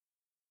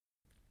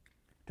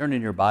Turn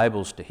in your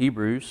Bibles to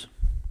Hebrews.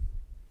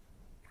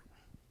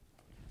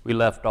 We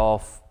left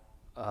off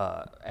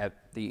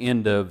at the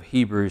end of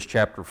Hebrews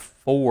chapter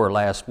 4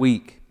 last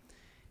week,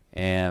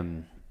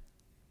 and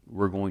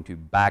we're going to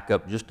back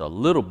up just a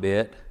little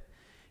bit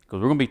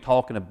because we're going to be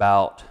talking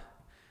about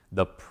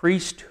the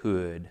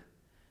priesthood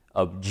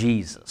of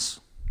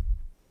Jesus.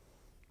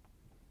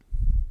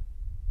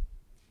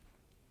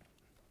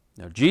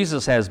 Now,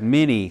 Jesus has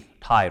many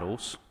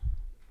titles,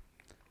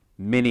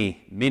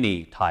 many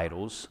names,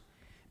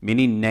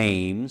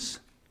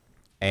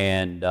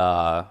 and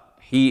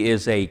he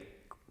is a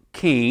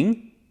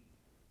king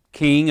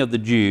of the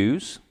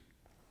Jews.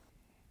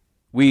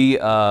 We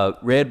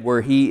read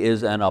where he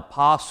is an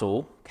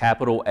apostle,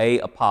 capital A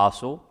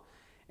apostle,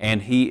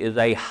 and he is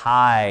a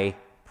high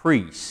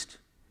priest.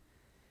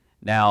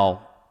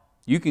 Now,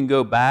 you can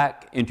go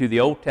back into the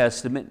Old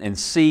Testament and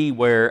see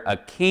where a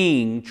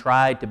king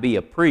tried to be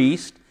a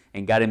priest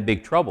and got in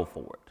big trouble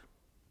for it.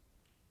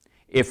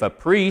 If a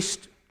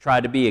priest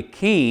tried to be a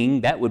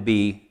king, that would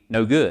be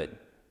no good.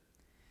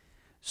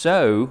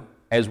 So,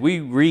 as we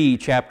read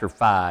chapter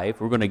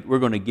 5, we're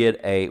going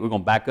to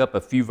back up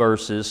a few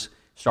verses,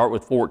 start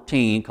with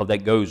 14, because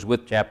that goes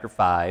with chapter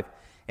 5,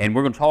 and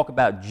we're going to talk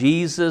about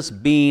Jesus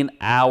being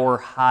our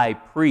high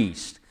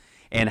priest.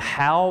 And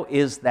how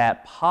is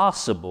that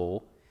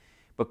possible?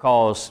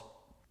 Because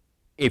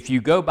if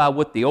you go by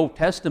what the Old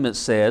Testament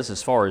says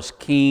as far as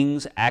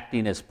kings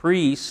acting as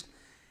priests,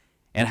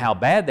 and how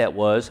bad that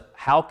was,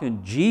 how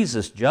can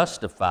Jesus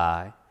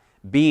justify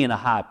being a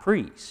high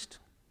priest?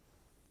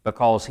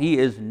 Because he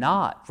is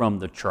not from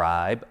the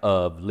tribe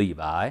of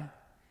Levi.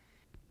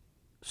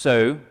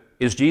 So,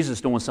 is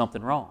Jesus doing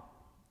something wrong?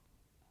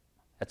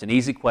 That's an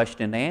easy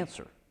question to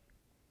answer.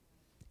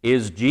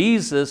 Is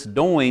Jesus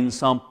doing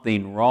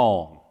something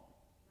wrong?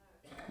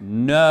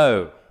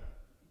 No.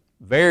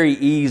 Very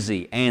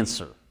easy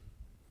answer.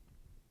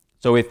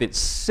 So if it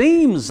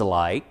seems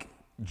like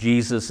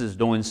Jesus is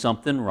doing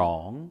something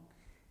wrong,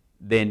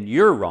 then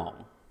you're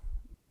wrong.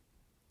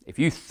 If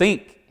you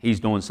think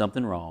he's doing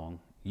something wrong,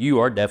 you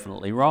are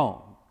definitely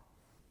wrong.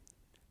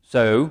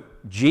 So,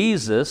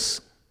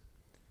 Jesus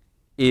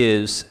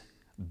is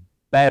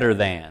better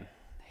than.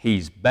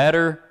 He's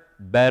better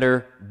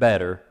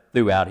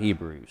throughout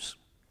Hebrews.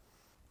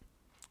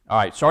 All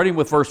right, starting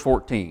with verse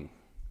 14.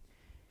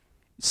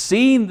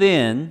 Seeing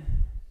then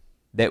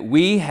that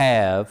we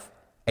have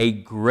a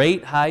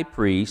great high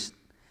priest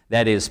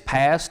that is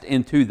passed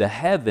into the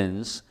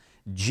heavens,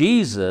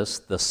 Jesus,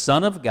 the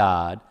Son of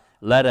God,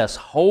 let us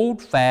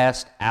hold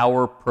fast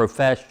our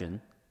profession.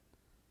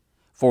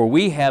 For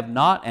we have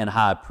not an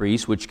high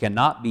priest which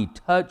cannot be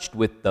touched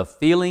with the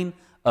feeling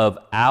of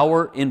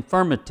our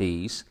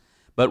infirmities,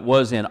 but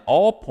was in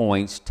all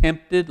points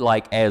tempted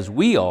like as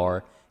we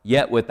are,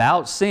 yet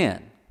without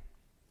sin.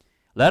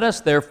 Let us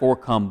therefore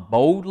come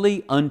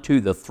boldly unto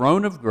the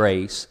throne of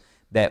grace,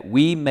 that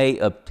we may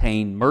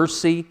obtain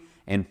mercy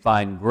and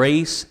find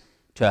grace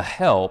to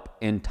help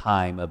in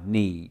time of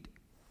need.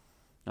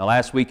 Now,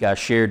 last week I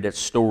shared that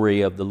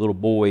story of the little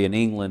boy in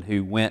England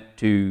who went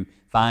to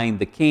find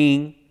the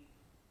king,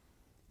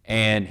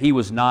 and he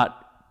was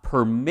not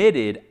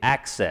permitted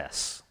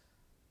access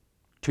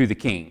to the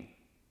king.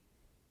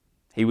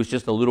 He was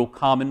just a little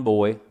common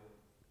boy.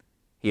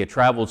 He had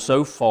traveled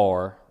so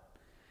far.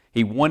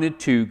 He wanted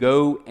to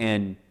go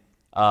and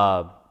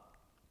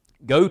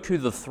go to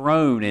the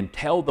throne and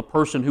tell the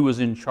person who was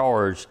in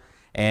charge,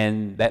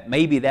 and that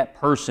maybe that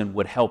person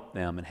would help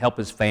them and help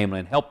his family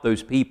and help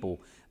those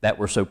people that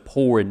were so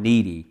poor and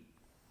needy.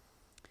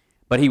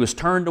 But he was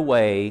turned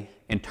away,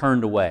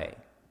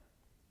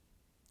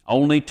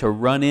 only to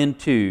run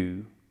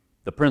into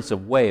the Prince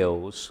of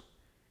Wales,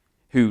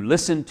 who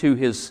listened to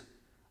his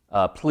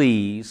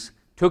pleas,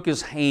 took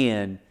his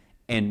hand,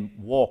 and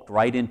walked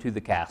right into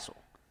the castle.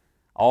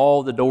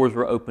 All the doors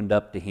were opened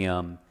up to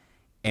him,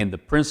 and the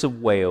Prince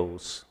of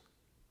Wales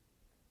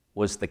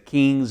was the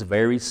king's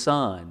very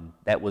son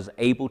that was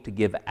able to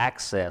give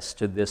access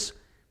to this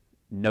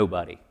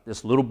nobody,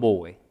 this little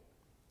boy.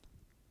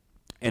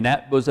 And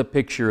that was a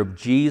picture of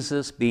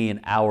Jesus being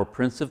our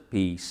Prince of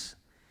Peace.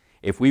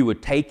 If we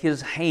would take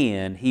his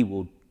hand, he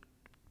will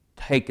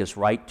take us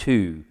right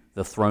to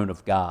the throne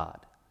of God,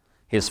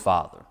 his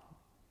Father.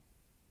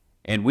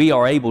 And we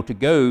are able to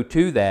go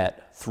to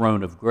that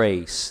throne of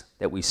grace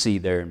that we see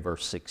there in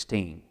verse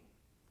 16.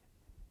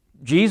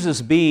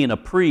 Jesus being a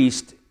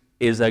priest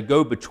is a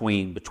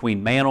go-between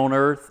between man on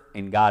earth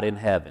and God in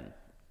heaven.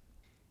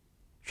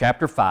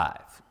 Chapter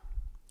 5.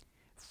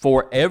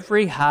 For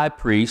every high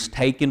priest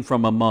taken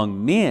from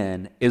among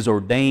men is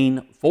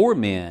ordained for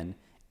men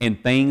in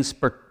things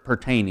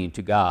pertaining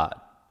to God,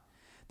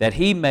 that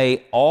he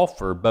may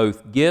offer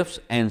both gifts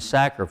and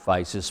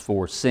sacrifices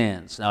for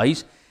sins. Now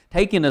he's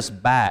taking us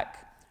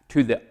back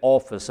to the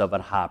office of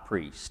a high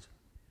priest.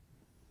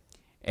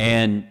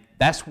 And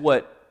that's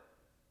what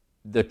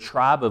the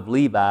tribe of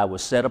Levi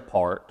was set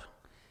apart.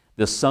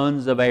 The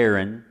sons of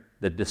Aaron,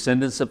 the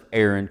descendants of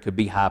Aaron, could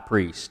be high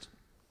priests.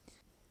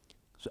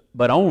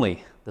 But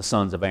only the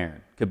sons of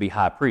Aaron could be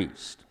high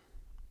priests.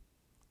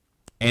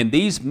 And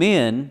these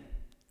men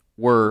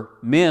were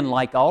men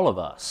like all of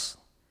us,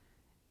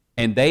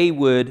 and they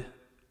would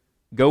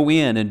go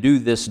in and do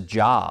this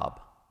job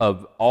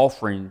of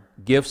offering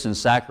gifts and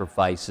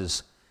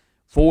sacrifices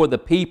for the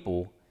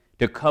people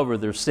to cover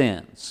their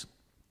sins.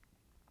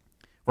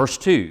 Verse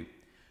 2,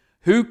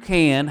 who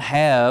can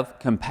have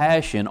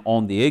compassion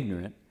on the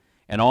ignorant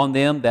and on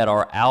them that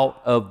are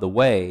out of the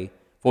way,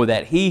 for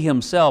that he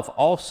himself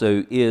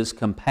also is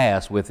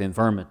compassed with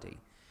infirmity.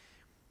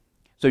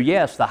 So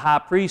yes, the high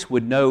priest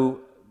would know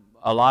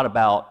a lot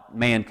about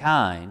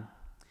mankind,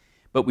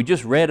 but we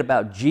just read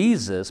about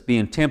Jesus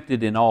being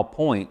tempted in all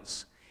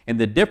points, and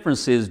the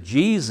difference is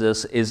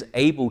Jesus is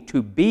able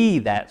to be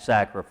that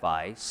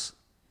sacrifice,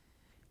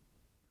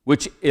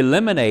 which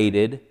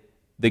eliminated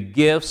the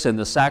gifts and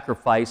the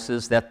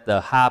sacrifices that the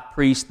high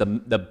priest,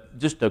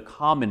 just a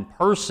common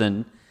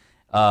person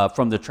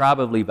from the tribe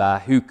of Levi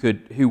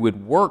who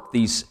would work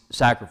these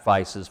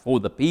sacrifices for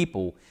the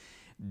people,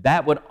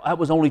 that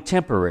was only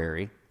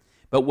temporary.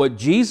 But what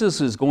Jesus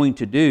is going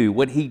to do,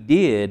 what he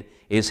did,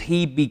 is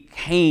he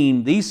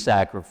became the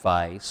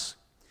sacrifice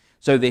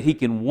so that he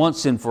can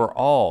once and for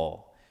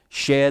all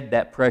shed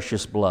that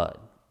precious blood.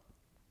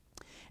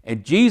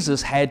 And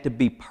Jesus had to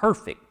be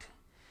perfect.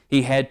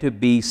 He had to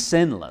be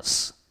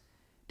sinless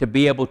to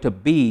be able to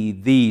be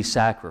the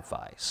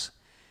sacrifice.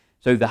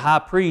 So the high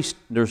priest,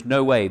 there's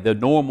no way, the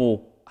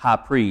normal high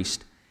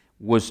priest,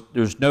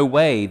 there's no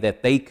way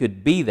that they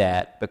could be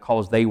that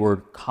because they were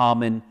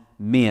common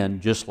men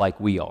just like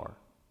we are.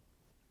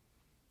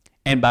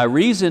 And by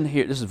reason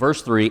here, this is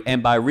verse 3,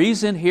 and by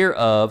reason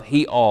hereof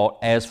he ought,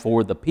 as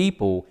for the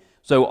people,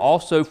 so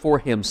also for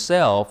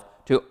himself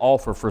to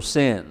offer for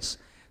sins.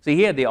 See,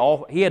 he had to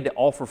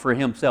offer for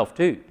himself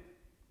too,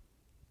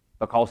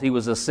 because he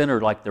was a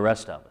sinner like the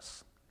rest of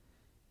us,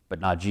 but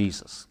not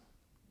Jesus.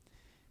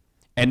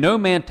 And no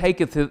man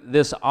taketh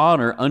this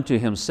honor unto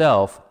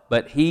himself,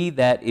 but he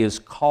that is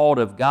called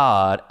of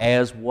God,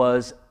 as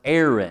was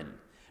Aaron.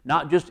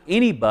 Not just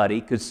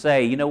anybody could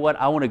say, you know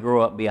what, I want to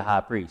grow up and be a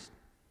high priest.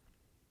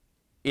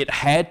 It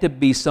had to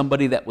be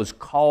somebody that was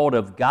called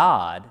of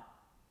God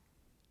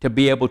to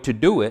be able to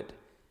do it,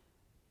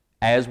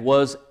 as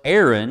was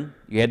Aaron.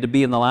 You had to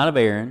be in the line of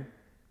Aaron.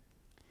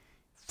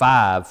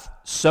 5,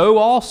 so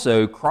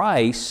also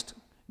Christ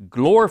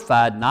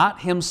glorified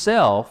not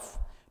himself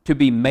to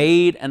be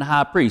made an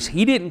high priest.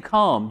 He didn't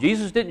come,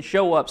 Jesus didn't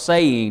show up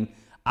saying,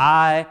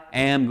 I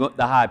am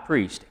the high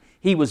priest.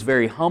 He was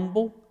very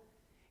humble.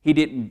 He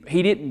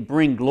didn't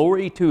bring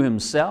glory to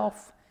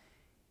himself.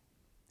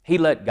 He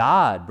let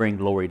God bring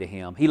glory to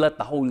him. He let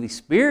the Holy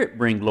Spirit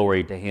bring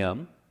glory to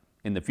him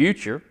in the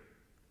future.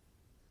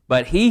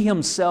 But he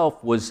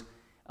himself was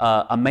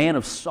a man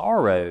of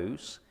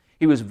sorrows.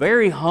 He was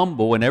very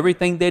humble in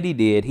everything that he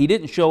did. He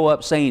didn't show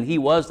up saying he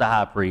was the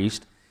high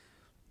priest.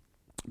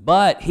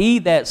 But he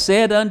that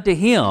said unto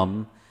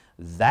him,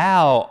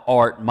 Thou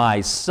art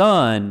my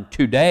son,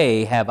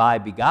 today have I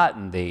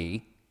begotten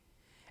thee,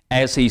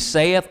 as he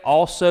saith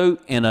also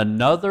in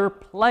another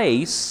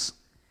place,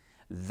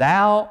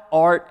 Thou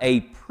art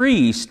a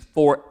priest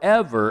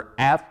forever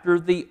after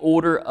the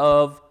order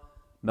of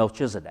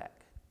Melchizedek.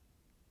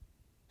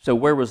 So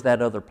where was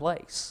that other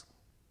place?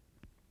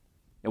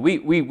 And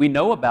we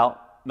know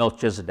about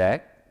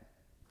Melchizedek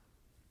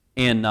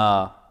in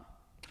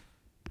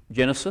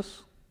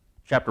Genesis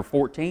chapter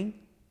 14.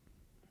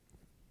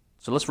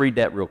 So let's read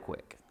that real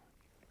quick.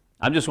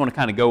 I'm just going to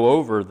kind of go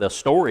over the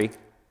story.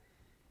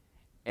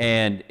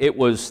 And it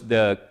was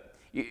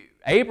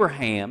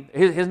Abraham,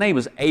 his name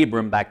was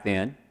Abram back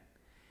then,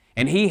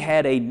 and he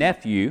had a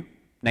nephew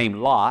named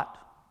Lot.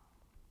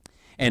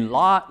 And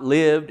Lot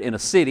lived in a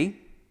city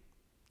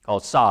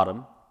called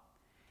Sodom.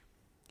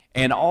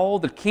 And all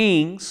the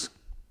kings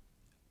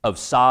of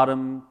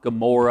Sodom,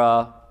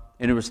 Gomorrah,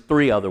 and there was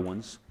 3 other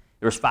ones.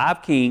 There was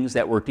 5 kings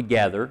that were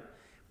together.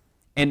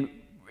 And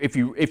if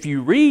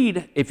you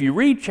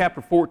read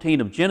chapter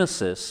 14 of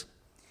Genesis,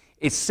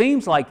 it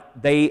seems like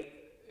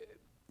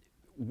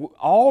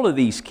all of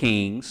these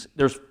kings,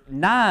 there's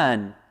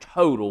 9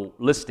 total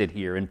listed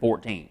here in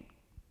 14.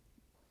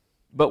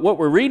 But what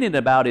we're reading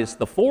about is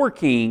the 4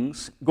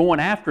 kings going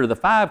after the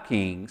 5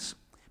 kings,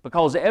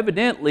 because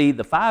evidently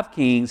the 5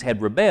 kings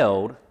had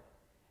rebelled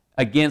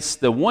against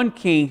the one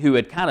king who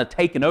had kind of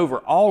taken over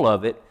all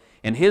of it,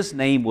 and his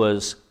name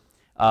was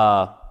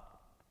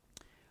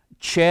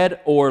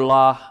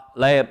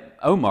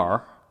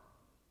Chedorlaomer.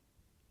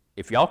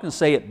 If y'all can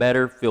say it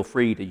better, feel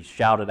free to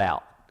shout it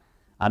out.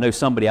 I know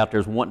somebody out there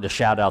is wanting to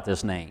shout out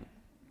this name.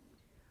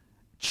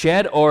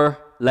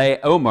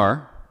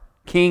 Chedorlaomer,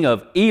 king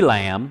of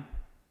Elam.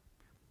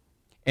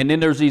 And then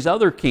there's these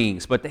other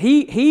kings. But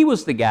he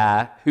was the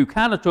guy who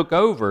kind of took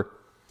over.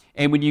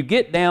 And when you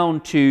get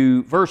down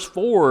to verse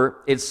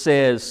 4, it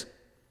says,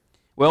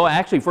 well,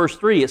 actually verse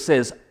 3, it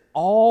says,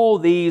 all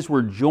these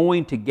were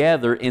joined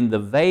together in the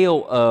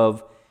vale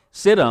of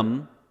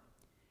Siddim,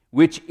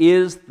 which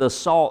is the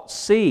Salt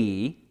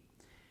Sea.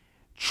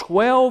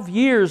 12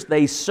 years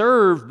they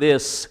served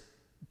this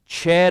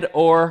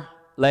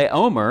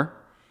Chedorlaomer,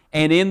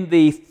 and in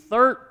the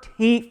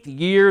 13th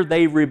year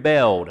they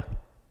rebelled.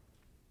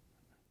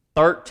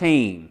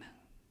 13,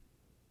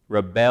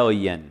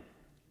 rebellion.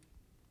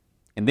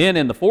 And then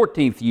in the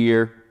 14th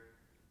year,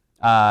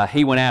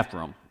 he went after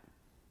them.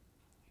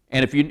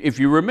 And if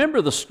you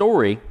remember the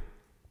story,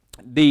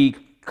 the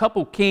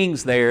couple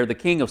kings there, the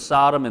king of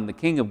Sodom and the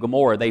king of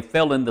Gomorrah, they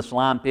fell in the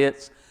slime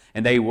pits,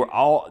 and they were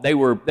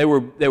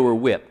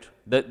whipped.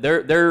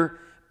 Their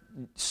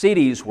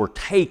cities were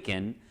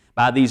taken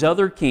by these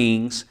other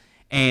kings,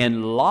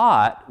 and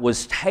Lot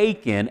was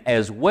taken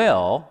as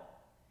well.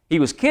 He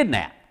was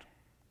kidnapped,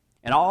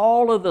 and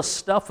all of the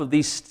stuff of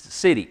these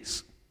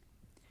cities,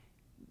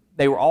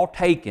 they were all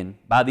taken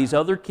by these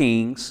other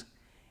kings,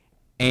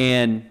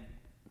 and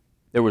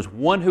there was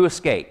one who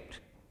escaped.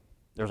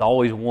 There's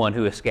always one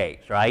who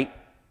escapes, right?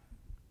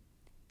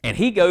 And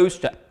he goes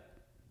to,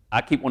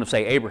 I keep wanting to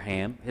say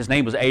Abraham. His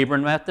name was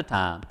Abram at the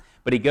time.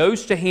 But he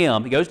goes to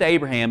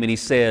Abraham, and he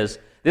says,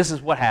 this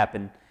is what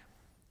happened.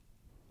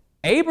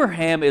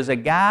 Abraham is a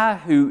guy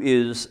who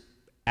is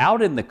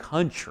out in the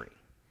country,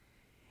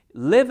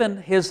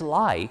 living his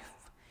life.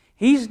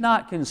 He's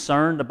not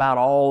concerned about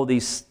all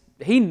these.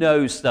 He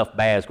knows stuff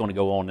bad is going to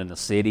go on in the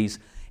cities,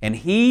 and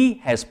he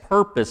has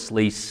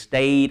purposely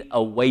stayed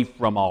away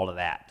from all of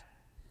that.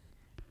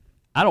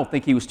 I don't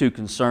think he was too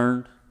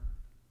concerned,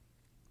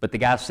 but the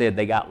guy said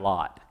they got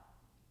Lot.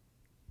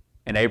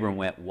 And Abram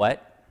went,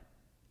 what?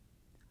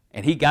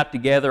 And he got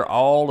together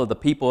all of the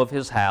people of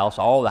his house,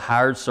 all the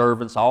hired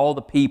servants, all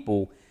the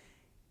people,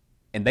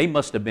 and they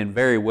must have been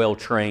very well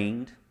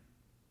trained.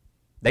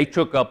 They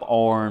took up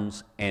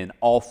arms and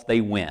off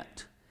they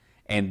went.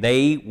 And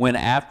they went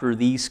after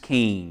these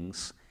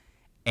kings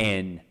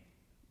and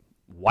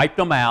wiped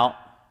them out,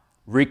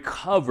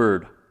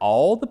 recovered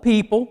all the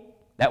people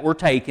that were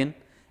taken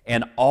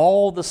and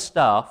all the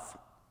stuff,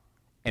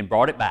 and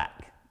brought it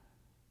back.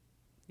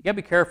 You got to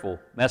be careful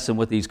messing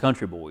with these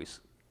country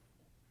boys.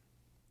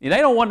 They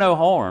don't want no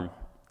harm.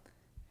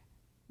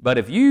 But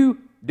if you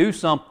do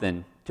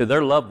something to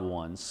their loved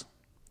ones,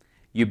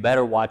 you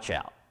better watch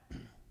out.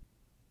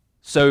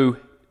 So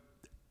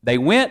they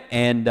went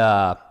and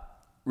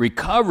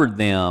recovered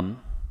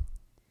them.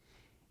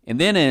 And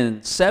then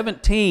in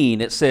 17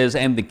 it says,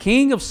 and the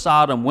king of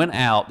Sodom went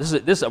out.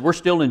 We're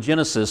still in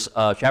Genesis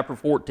chapter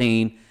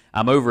 14.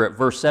 I'm over at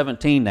verse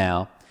 17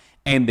 now.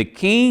 And the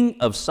king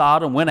of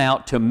Sodom went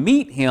out to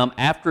meet him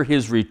after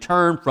his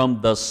return from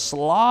the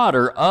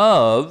slaughter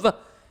of,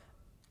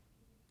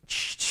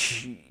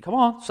 come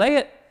on, say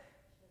it,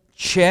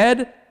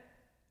 Ched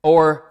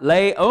or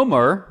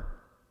Laomer,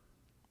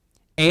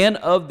 and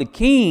of the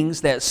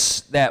kings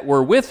that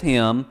were with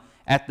him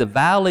at the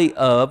valley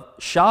of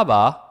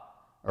Sheba,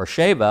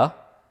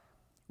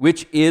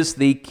 which is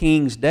the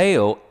king's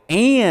dale,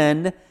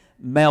 and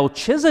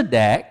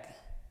Melchizedek,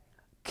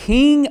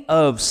 king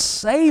of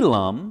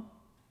Salem.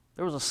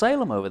 There was a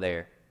Salem over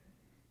there.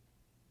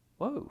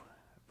 Whoa,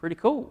 pretty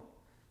cool.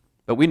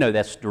 But we know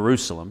that's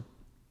Jerusalem.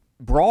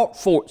 Brought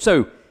forth,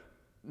 so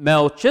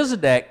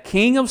Melchizedek,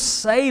 king of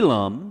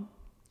Salem,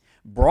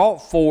 brought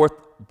forth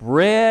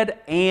bread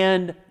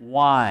and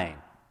wine.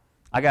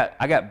 I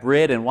got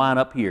bread and wine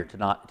up here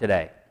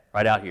today,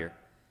 right out here.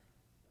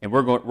 And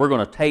we're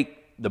going to take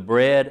the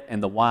bread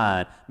and the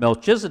wine.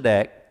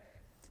 Melchizedek,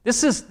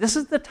 this is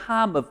the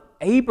time of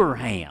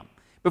Abraham,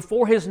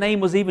 before his name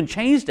was even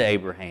changed to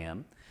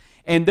Abraham.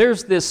 And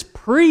there's this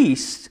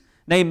priest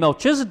named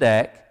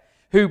Melchizedek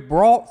who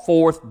brought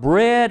forth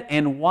bread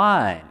and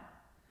wine.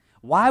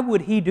 Why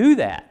would he do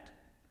that?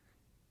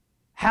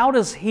 How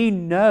does he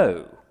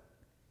know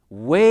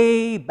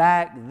way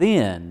back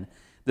then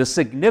the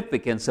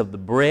significance of the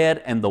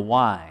bread and the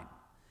wine?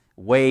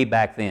 Way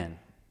back then.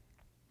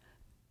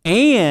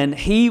 And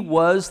he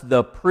was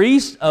the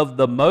priest of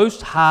the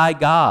Most High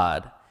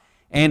God,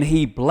 and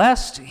he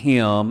blessed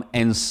him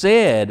and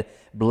said,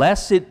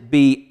 blessed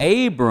be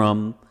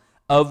Abram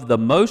of the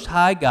Most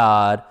High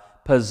God,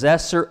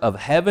 possessor of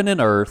heaven and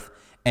earth,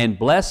 and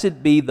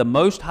blessed be the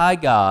Most High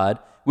God,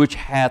 which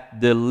hath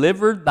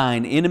delivered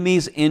thine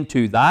enemies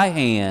into thy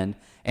hand,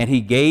 and he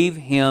gave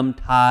him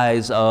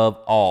tithes of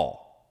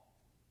all.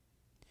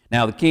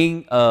 Now the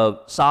king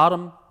of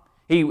Sodom,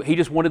 he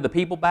just wanted the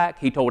people back.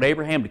 He told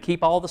Abraham to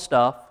keep all the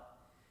stuff,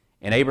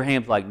 and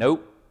Abraham's like,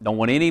 nope, don't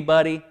want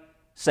anybody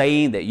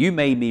saying that you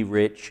made me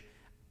rich.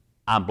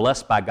 I'm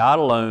blessed by God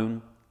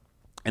alone.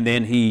 And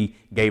then he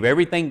gave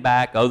everything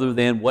back other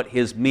than what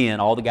his men,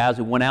 all the guys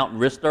who went out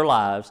and risked their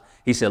lives,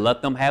 he said,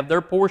 let them have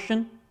their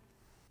portion.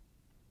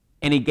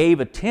 And he gave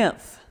a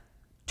tenth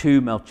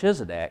to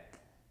Melchizedek,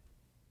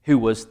 who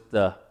was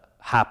the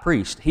high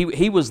priest.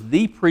 He was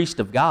the priest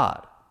of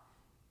God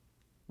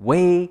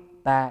way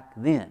back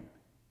then.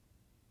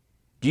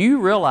 Do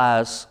you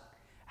realize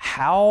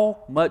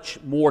how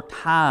much more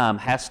time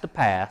has to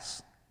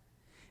pass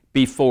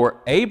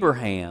before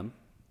Abraham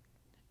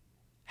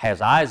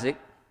has Isaac?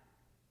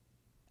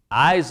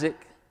 Isaac,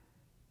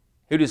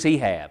 who does he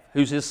have?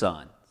 Who's his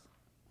son?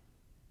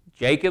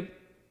 Jacob,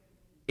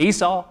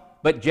 Esau,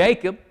 but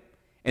Jacob.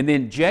 And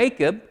then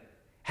Jacob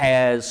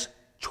has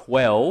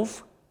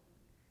 12,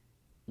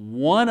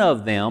 one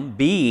of them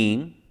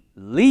being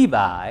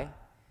Levi,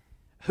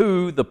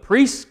 who the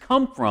priests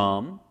come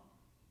from,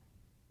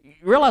 you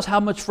realize how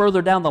much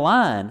further down the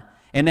line.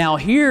 And now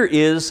here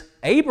is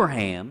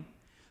Abraham,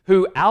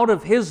 who out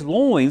of his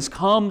loins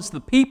comes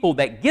the people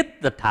that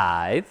get the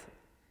tithe,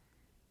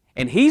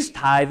 and he's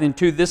tithing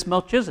to this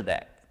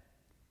Melchizedek.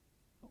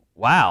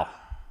 Wow.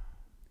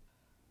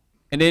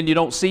 And then you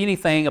don't see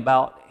anything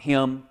about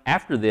him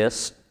after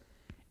this.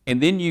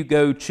 And then you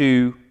go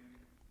to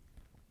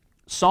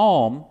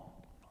Psalm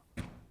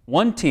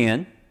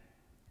 110.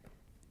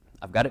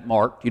 I've got it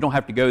marked. You don't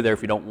have to go there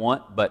if you don't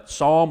want, but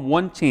Psalm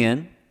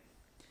 110,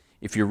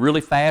 if you're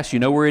really fast, you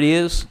know where it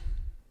is.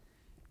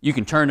 You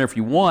can turn there if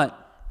you want.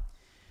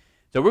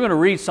 So we're going to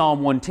read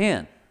Psalm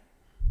 110.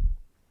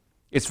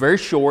 It's very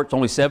short. It's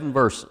only 7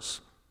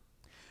 verses.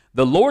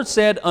 The Lord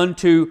said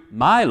unto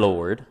my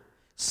Lord,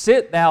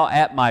 sit thou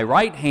at my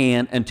right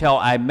hand until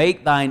I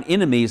make thine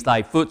enemies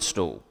thy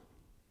footstool.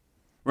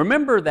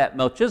 Remember that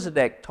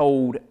Melchizedek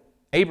told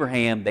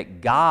Abraham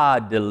that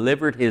God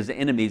delivered his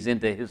enemies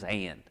into his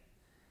hand.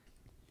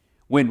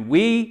 When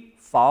we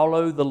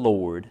follow the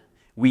Lord,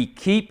 we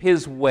keep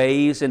his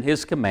ways and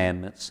his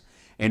commandments,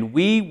 and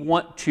we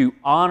want to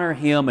honor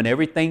him in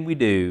everything we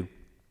do,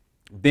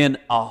 then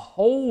a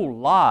whole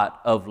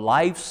lot of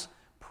life's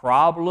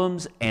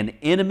problems and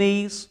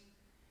enemies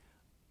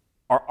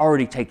are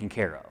already taken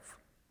care of.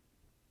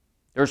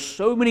 There's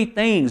so many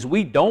things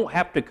we don't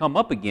have to come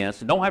up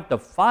against and don't have to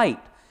fight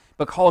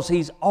because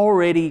he's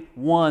already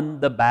won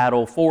the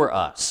battle for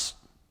us.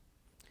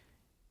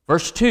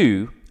 Verse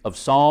 2 of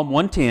Psalm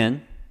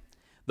 110,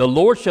 the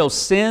Lord shall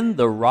send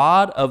the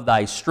rod of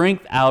thy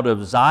strength out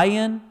of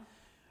Zion.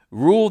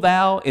 Rule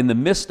thou in the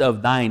midst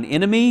of thine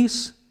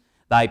enemies.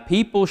 Thy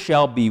people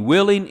shall be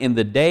willing in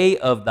the day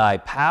of thy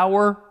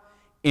power,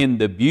 in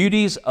the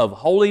beauties of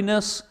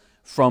holiness.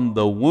 From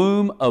the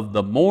womb of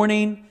the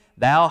morning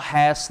thou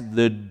hast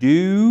the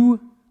dew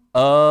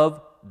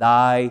of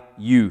thy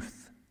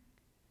youth.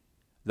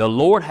 The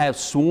Lord hath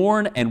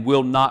sworn and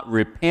will not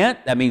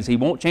repent. That means he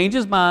won't change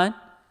his mind.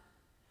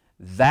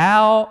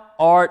 Thou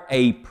art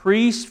a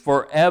priest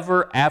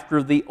forever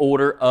after the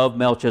order of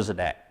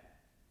Melchizedek.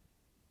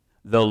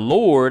 The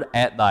Lord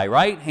at thy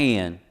right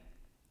hand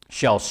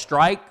shall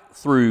strike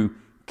through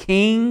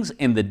kings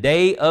in the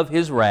day of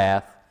his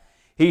wrath.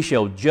 He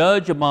shall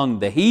judge among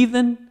the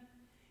heathen.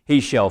 He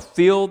shall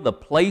fill the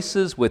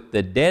places with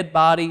the dead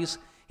bodies.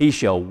 He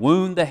shall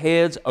wound the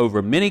heads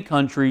over many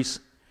countries.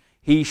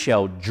 He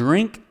shall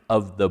drink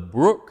of the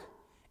brook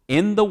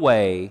in the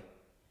way.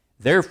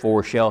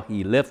 Therefore shall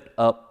he lift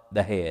up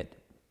the head.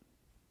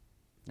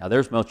 Now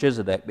there's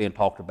Melchizedek being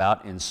talked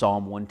about in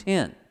Psalm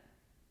 110.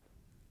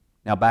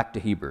 Now back to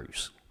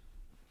Hebrews.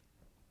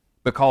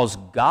 Because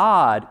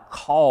God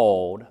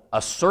called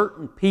a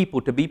certain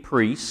people to be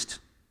priests,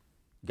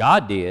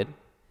 God did.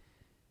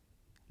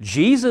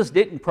 Jesus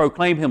didn't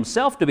proclaim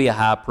himself to be a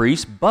high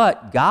priest,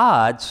 but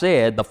God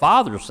said, the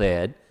Father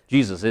said,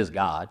 Jesus is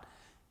God,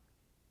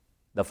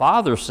 the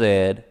Father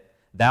said,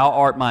 thou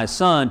art my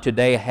Son,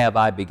 today have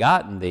I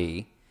begotten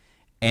thee.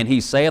 And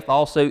he saith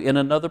also in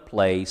another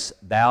place,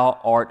 thou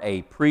art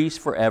a priest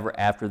forever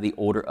after the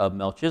order of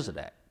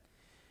Melchizedek,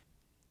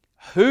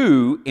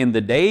 who in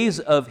the days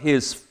of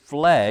his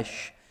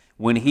flesh,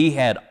 when he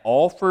had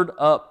offered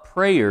up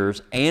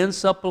prayers and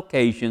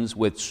supplications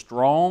with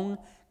strong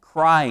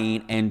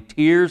crying and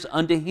tears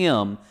unto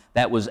him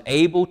that was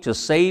able to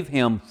save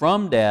him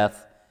from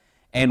death,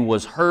 and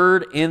was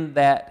heard in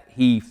that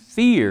he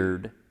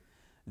feared,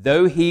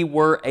 though he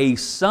were a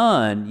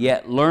son,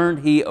 yet learned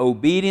he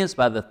obedience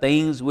by the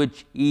things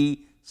which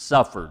he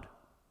suffered.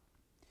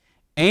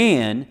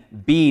 And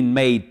being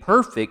made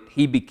perfect,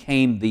 he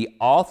became the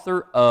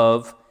author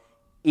of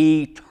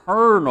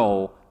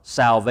eternal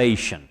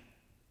salvation.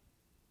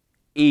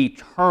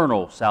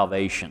 Eternal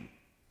salvation.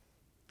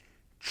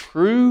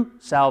 True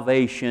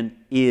salvation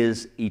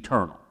is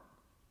eternal.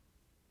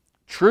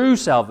 True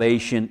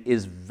salvation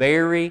is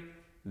very,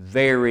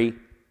 very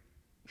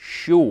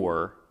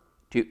sure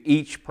to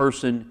each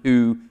person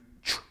who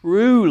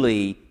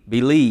truly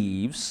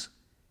believes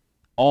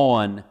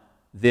on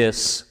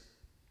this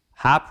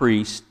high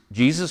priest,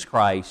 Jesus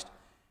Christ,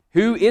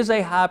 who is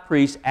a high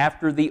priest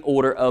after the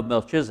order of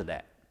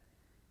Melchizedek.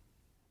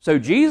 So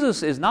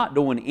Jesus is not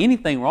doing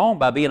anything wrong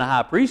by being a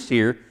high priest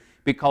here,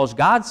 because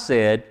God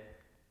said,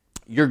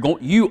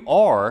 you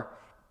are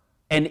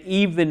an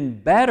even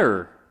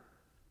better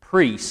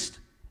priest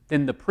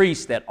than the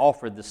priest that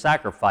offered the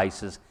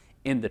sacrifices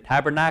in the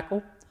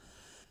tabernacle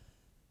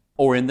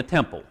or in the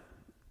temple.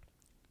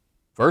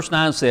 Verse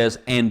 9 says,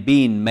 and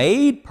being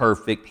made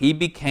perfect, he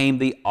became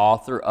the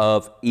author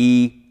of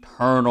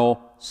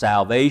eternal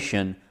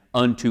salvation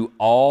unto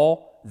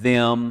all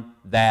them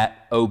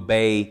that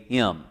obey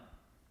him.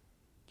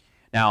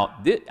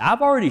 Now,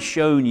 I've already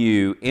shown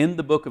you in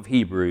the book of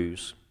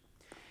Hebrews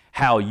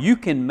how you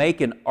can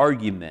make an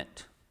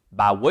argument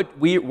by what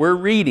we're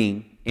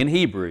reading in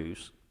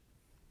Hebrews.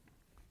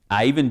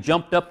 I even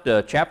jumped up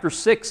to chapter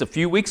 6 a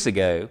few weeks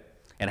ago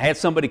and had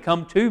somebody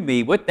come to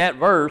me with that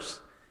verse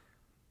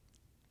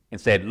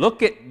and said,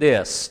 look at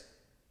this.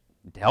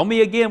 Tell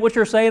me again what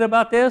you're saying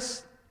about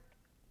this.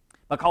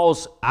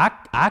 Because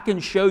I can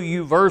show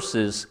you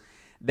verses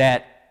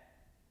that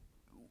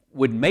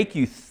would make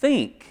you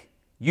think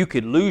you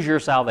could lose your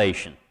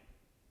salvation.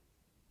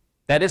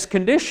 That is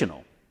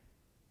conditional.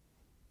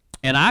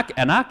 And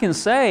I can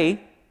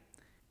say,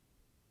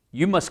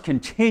 you must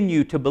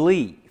continue to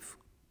believe.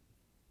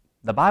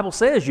 The Bible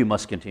says you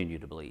must continue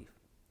to believe.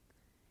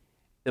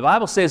 The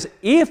Bible says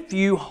if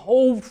you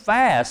hold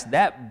fast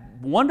that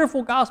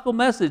wonderful gospel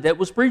message that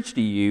was preached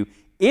to you,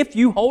 if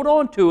you hold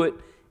on to it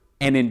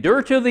and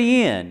endure to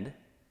the end,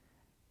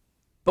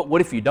 but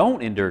what if you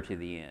don't endure to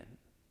the end?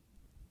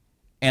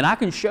 And I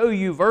can show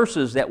you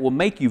verses that will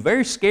make you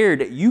very scared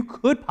that you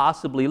could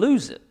possibly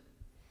lose it.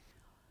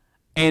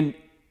 And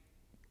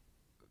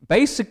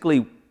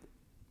basically,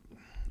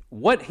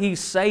 what he's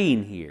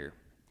saying here,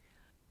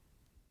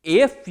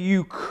 if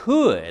you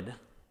could,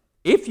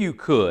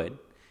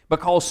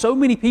 because so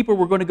many people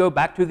were going to go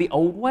back to the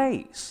old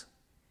ways.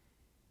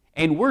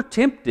 And we're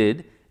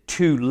tempted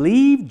to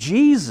leave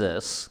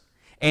Jesus,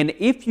 and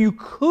if you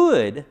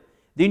could,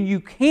 then you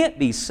can't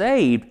be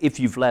saved if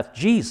you've left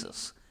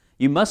Jesus.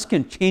 You must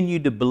continue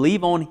to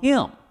believe on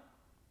Him.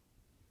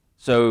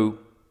 So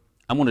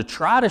I'm going to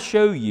try to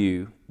show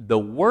you the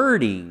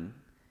wording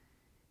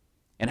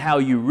and how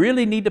you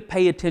really need to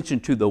pay attention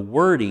to the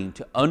wording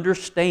to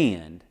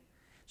understand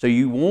so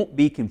you won't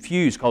be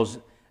confused, because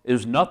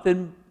there's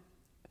nothing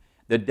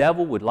the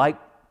devil would like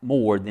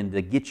more than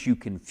to get you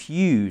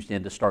confused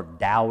and to start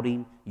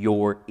doubting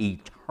your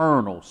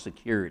eternal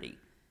security,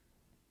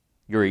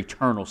 your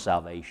eternal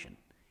salvation.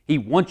 He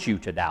wants you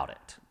to doubt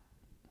it.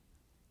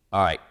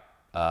 All right,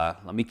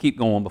 let me keep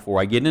going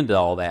before I get into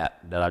all that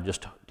I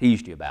just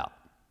teased you about.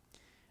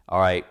 All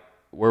right,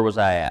 where was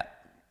I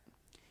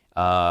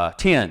at?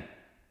 10.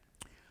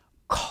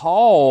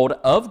 Called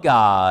of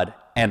God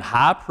and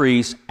high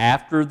priest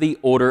after the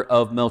order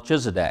of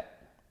Melchizedek.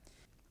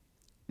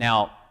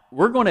 Now,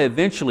 we're going to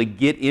eventually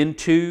get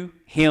into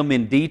him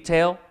in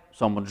detail,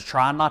 so I'm going to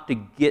try not to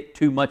get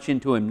too much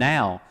into him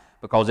now,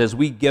 because as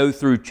we go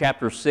through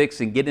chapter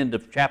 6 and get into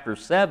chapter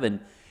 7,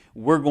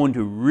 we're going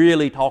to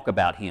really talk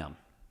about him.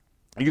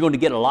 And you're going to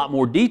get a lot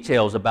more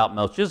details about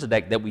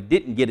Melchizedek that we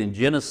didn't get in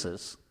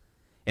Genesis,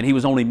 and he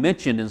was only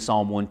mentioned in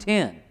Psalm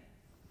 110.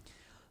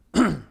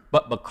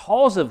 But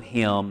because of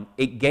him,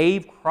 it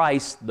gave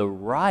Christ the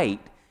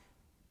right.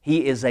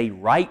 He is a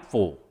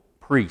rightful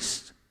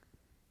priest.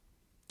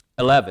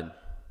 11.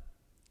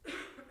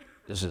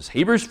 This is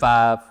Hebrews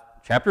 5,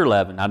 chapter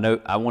 11.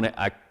 I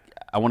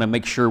want to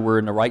make sure we're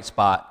in the right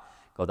spot,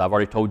 because I've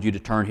already told you to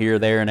turn here,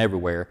 there, and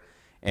everywhere.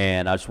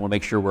 And I just want to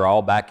make sure we're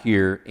all back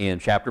here in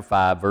chapter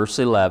 5, verse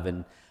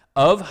 11.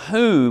 Of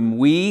whom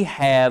we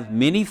have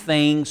many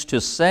things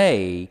to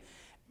say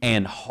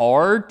and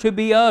hard to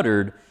be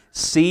uttered,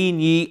 seeing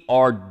ye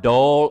are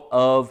dull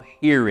of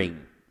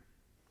hearing.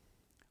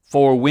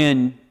 For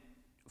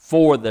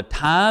the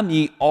time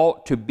ye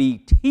ought to be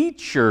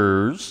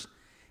teachers,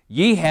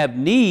 ye have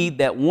need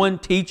that one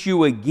teach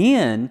you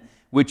again,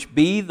 which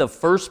be the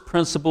first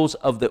principles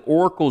of the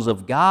oracles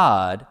of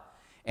God,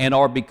 and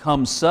are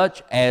become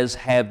such as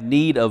have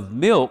need of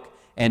milk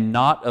and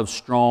not of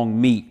strong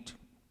meat.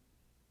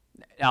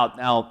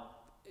 Now,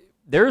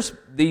 there's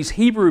these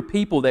Hebrew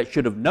people that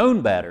should have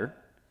known better.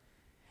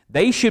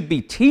 They should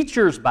be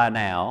teachers by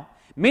now.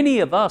 Many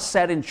of us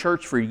sat in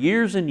church for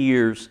years and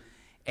years,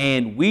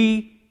 and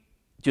we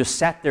just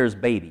sat there as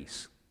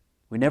babies.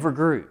 We never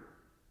grew.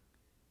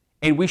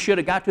 And we should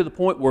have got to the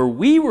point where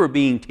we were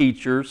being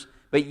teachers,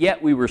 but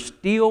yet we were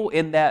still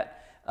in that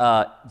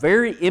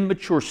very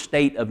immature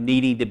state of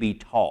needing to be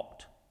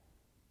taught.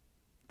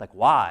 Like,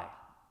 why?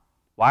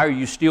 Why are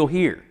you still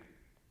here?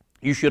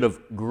 You should have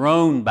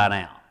grown by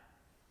now.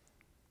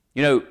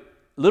 You know,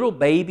 little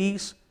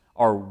babies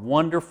are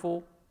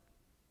wonderful,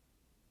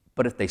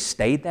 but if they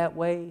stayed that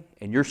way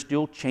and you're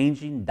still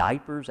changing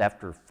diapers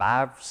after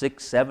 5,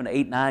 6, 7,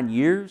 8, 9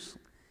 years,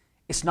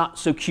 it's not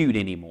so cute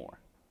anymore.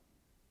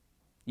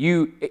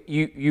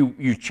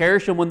 You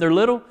cherish them when they're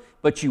little,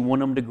 but you want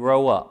them to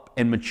grow up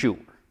and mature.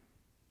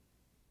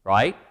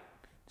 Right?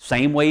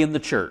 Same way in the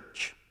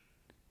church.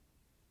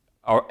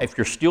 Or if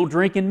you're still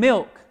drinking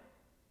milk,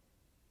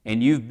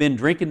 and you've been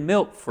drinking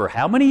milk for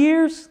how many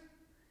years?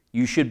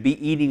 You should be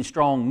eating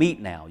strong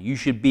meat now. You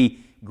should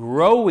be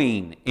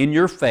growing in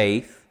your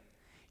faith.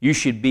 You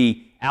should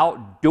be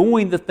out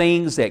doing the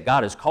things that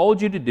God has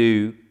called you to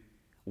do,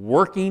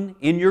 working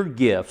in your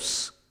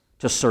gifts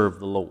to serve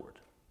the Lord.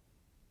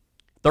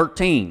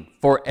 13,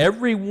 for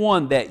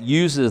everyone that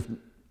useth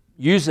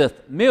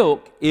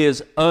milk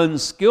is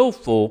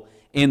unskillful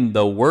in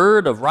the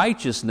word of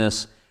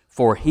righteousness,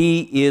 for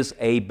he is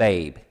a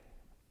babe.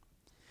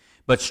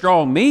 But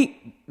strong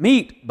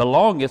meat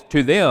belongeth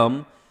to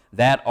them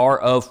that are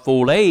of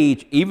full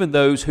age, even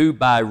those who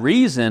by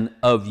reason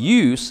of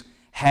use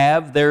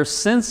have their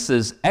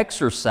senses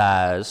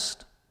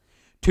exercised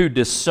to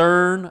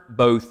discern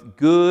both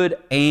good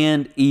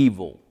and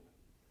evil.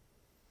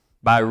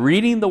 By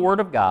reading the Word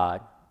of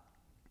God,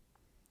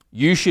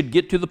 you should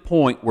get to the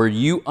point where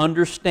you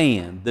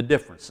understand the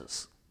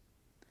differences.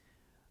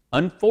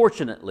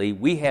 Unfortunately,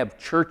 we have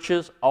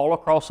churches all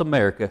across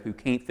America who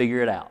can't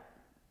figure it out.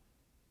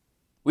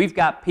 We've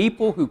got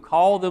people who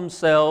call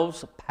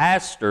themselves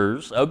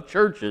pastors of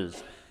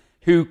churches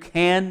who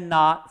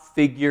cannot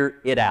figure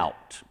it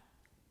out.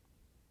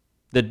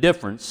 The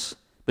difference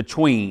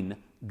between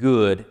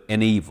good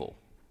and evil.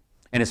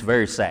 And it's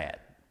very sad.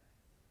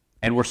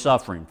 And we're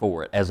suffering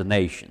for it as a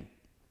nation.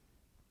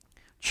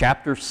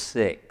 Chapter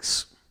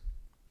 6.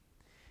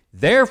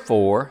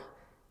 Therefore,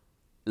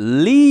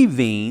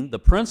 leaving the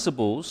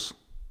principles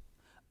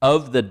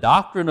of the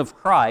doctrine of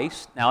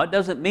Christ, now it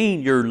doesn't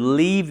mean you're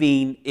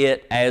leaving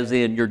it as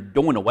in you're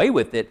doing away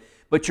with it,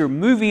 but you're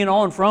moving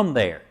on from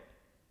there.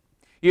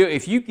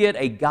 If you get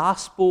a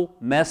gospel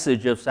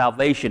message of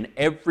salvation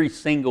every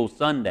single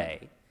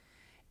Sunday,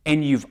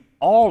 and you've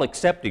all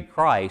accepted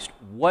Christ,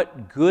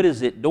 what good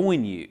is it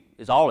doing you,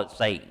 is all it's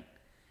saying.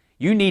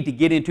 You need to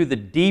get into the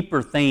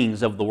deeper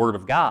things of the Word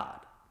of God.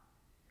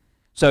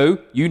 So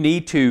you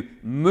need to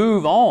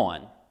move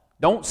on.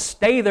 Don't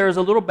stay there as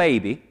a little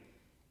baby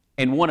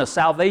and want a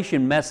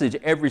salvation message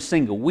every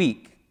single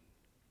week,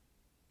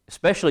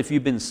 especially if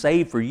you've been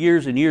saved for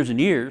years and years and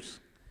years.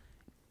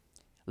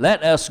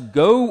 Let us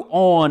go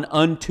on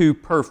unto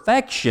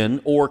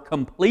perfection or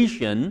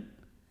completion,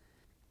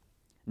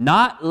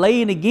 not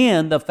laying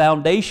again the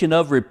foundation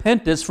of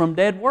repentance from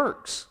dead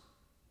works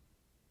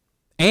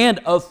and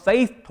of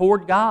faith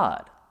toward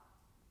God.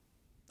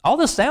 All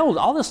this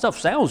stuff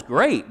sounds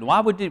great. Why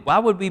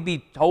would we be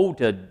told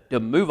to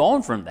move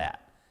on from that?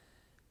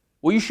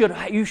 Well, you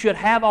should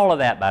have all of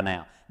that by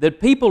now. The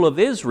people of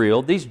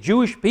Israel, these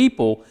Jewish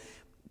people,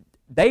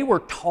 they were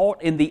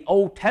taught in the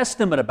Old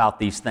Testament about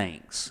these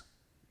things.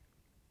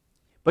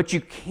 But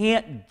you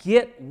can't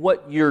get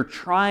what you're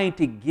trying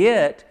to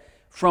get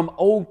from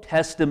Old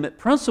Testament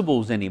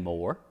principles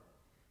anymore.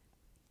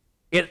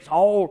 It's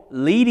all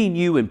leading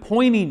you and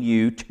pointing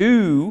you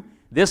to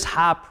this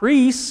high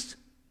priest,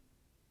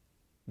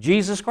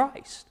 Jesus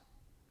Christ.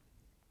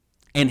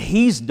 And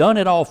He's done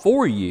it all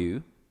for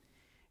you.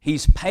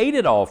 He's paid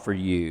it all for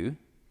you.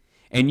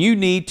 And you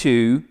need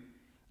to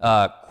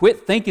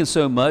quit thinking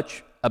so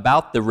much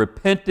about the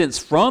repentance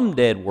from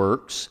dead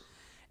works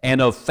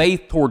and of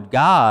faith toward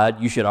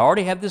God. You should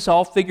already have this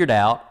all figured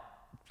out.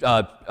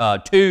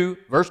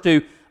 Verse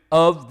 2,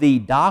 of the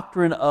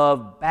doctrine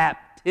of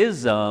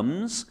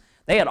baptisms.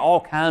 They had all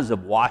kinds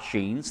of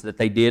washings that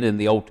they did in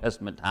the Old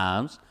Testament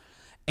times.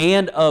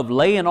 And of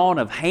laying on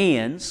of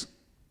hands.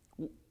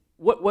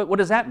 What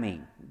does that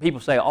mean?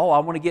 People say, oh, I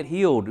want to get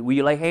healed. Will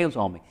you lay hands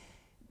on me?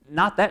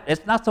 Not that.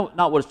 It's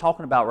not what it's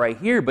talking about right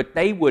here, but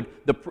they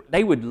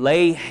would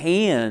lay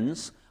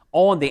hands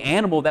on the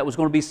animal that was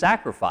going to be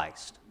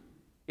sacrificed.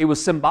 It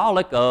was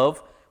symbolic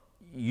of,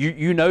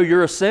 you know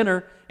you're a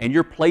sinner, and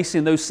you're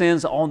placing those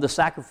sins on the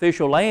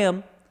sacrificial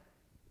lamb.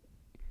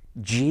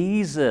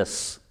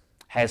 Jesus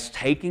has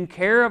taken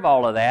care of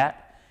all of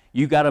that.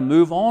 You got to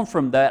move on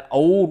from that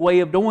old way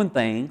of doing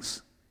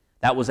things.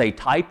 That was a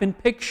type and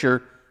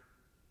picture.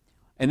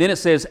 And then it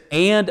says,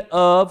 and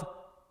of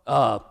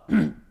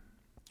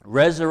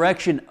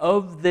resurrection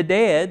of the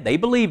dead. They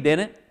believed in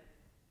it,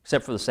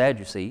 except for the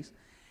Sadducees.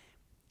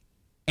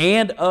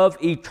 And of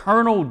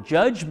eternal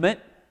judgment.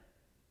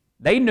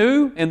 They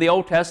knew in the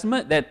Old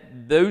Testament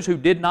that those who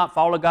did not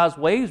follow God's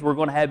ways were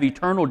going to have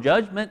eternal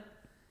judgment.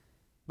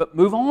 But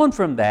move on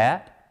from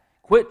that.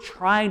 Quit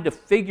trying to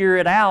figure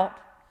it out.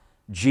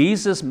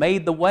 Jesus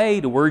made the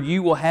way to where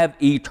you will have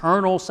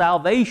eternal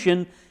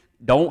salvation.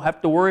 Don't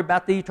have to worry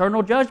about the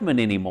eternal judgment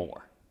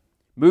anymore.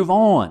 Move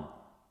on.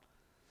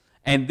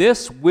 And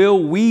this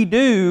will we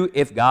do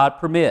if God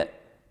permit.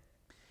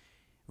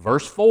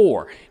 Verse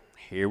 4,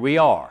 here we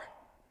are.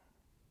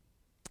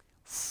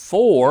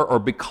 For, or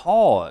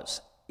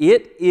because,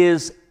 it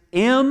is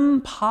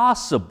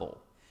impossible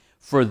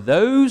for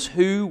those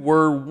who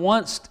were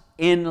once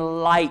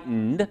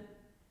enlightened.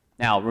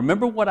 Now,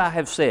 remember what I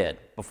have said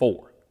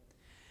before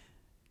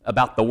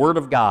about the Word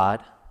of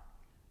God.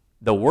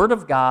 The Word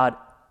of God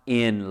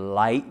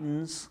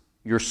enlightens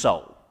your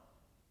soul.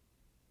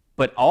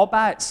 But all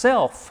by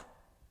itself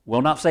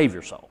will not save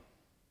your soul.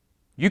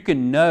 You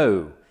can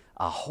know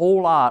a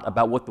whole lot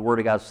about what the Word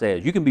of God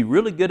says. You can be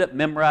really good at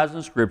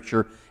memorizing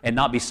Scripture and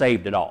not be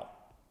saved at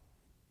all.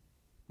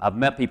 I've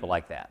met people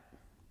like that.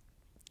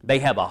 They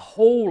have a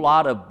whole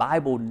lot of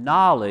Bible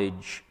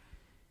knowledge.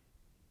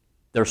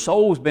 Their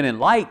soul's been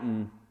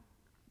enlightened,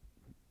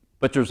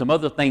 but there's some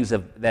other things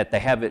that they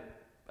haven't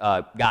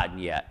gotten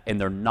yet,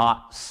 and they're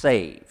not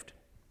saved.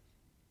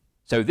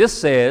 So this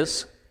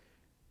says,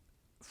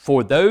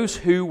 for those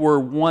who were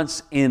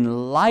once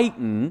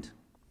enlightened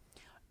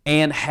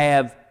and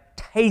have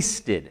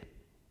tasted,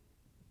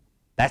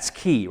 that's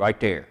key right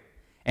there,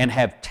 and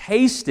have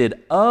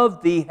tasted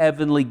of the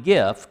heavenly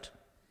gift.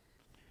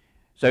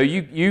 So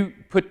you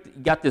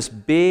got this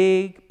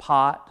big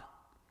pot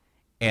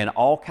and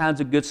all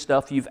kinds of good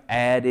stuff you've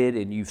added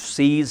and you've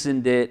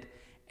seasoned it,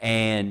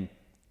 and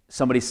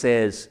somebody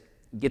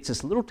gets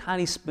this little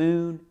tiny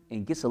spoon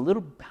and gets a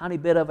little tiny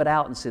bit of it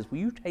out and says, will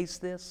you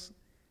taste this?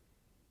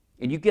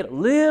 And you get a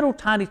little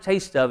tiny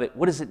taste of it.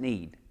 What does it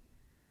need?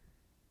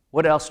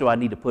 What else do I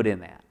need to put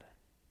in that?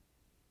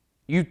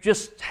 You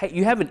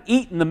haven't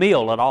eaten the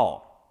meal at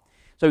all.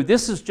 So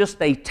this is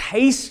just a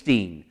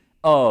tasting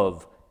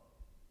of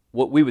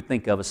what we would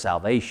think of as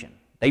salvation.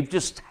 They've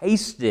just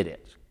tasted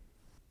it.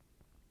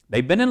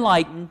 They've been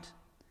enlightened.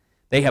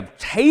 They have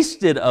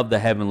tasted of the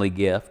heavenly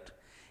gift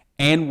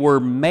and were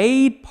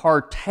made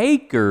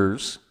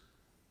partakers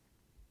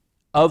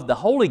of the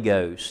Holy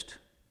Ghost.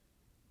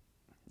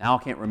 Now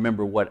I can't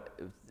remember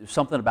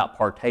something about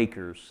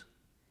partakers.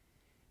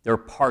 They're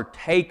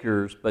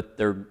partakers, but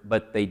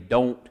they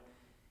don't.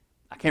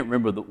 I can't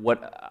remember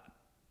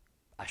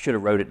I should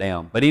have wrote it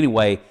down. But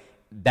anyway,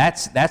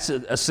 that's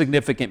a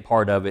significant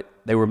part of it.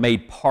 They were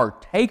made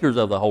partakers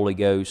of the Holy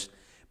Ghost,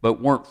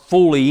 but weren't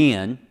fully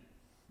in.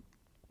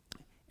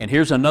 And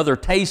here's another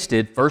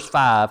tasted, verse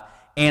 5,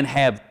 and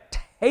have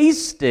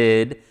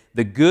tasted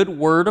the good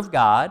word of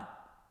God.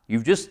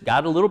 You've just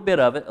got a little bit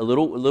of it, a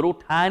little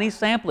tiny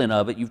sampling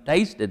of it. You've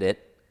tasted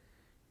it.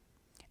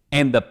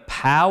 And the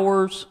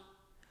powers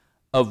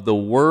of the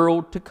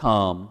world to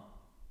come.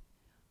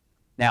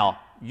 Now,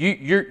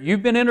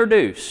 you've been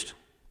introduced.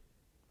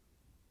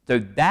 So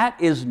that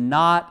is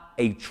not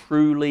a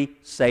truly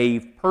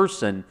saved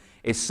person.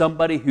 It's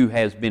somebody who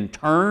has been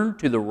turned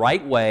to the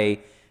right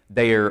way.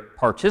 They're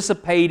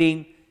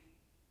participating.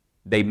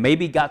 They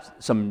maybe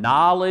got some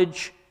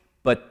knowledge,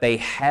 but they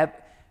have.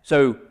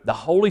 So the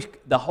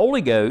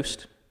Holy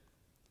Ghost,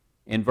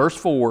 in verse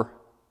 4,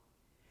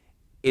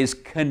 is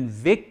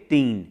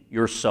convicting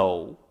your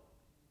soul.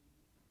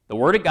 The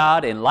Word of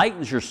God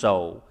enlightens your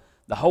soul.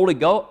 The Holy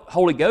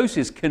Ghost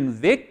is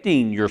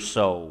convicting your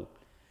soul.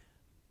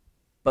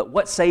 But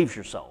what saves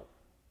your soul?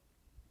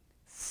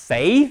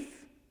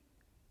 Faith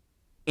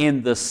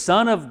in the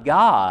Son of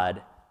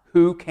God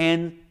who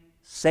can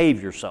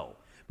save your soul.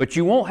 But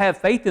you won't have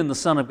faith in the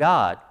Son of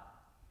God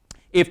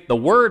if the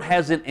Word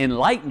hasn't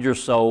enlightened your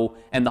soul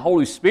and the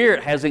Holy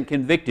Spirit hasn't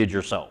convicted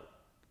your soul.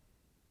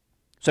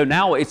 So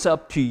now it's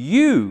up to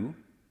you,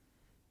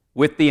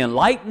 with the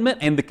enlightenment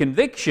and the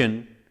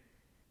conviction,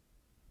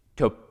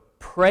 to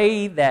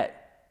pray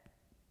that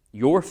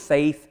your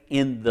faith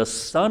in the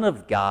Son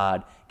of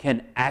God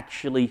can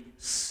actually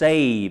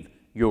save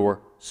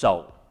your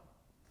soul.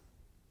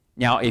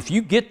 Now, if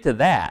you get to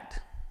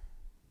that,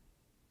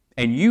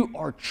 and you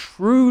are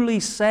truly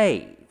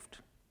saved,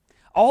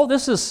 all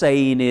this is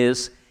saying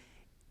is,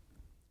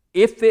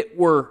 if it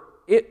would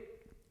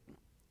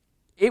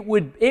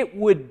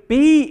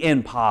be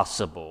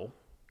impossible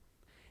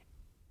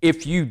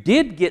if you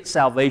did get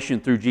salvation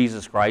through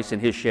Jesus Christ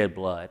and His shed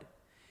blood,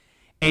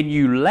 and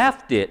you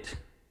left it,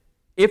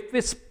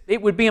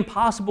 it would be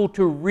impossible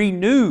to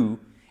renew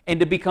and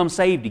to become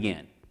saved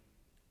again.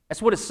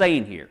 That's what it's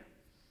saying here.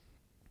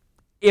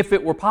 If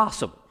it were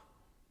possible.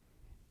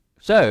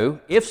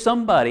 So, if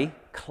somebody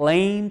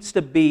claims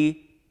to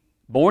be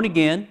born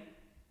again,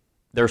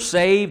 they're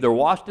saved, they're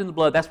washed in the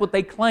blood, that's what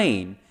they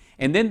claim,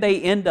 and then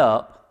they end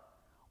up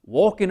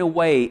walking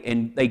away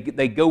and they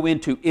go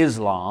into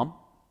Islam,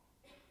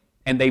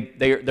 and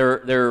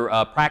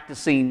they're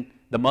practicing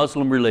the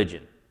Muslim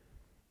religion.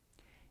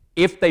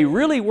 If they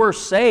really were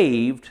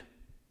saved,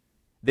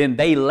 then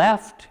they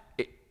left,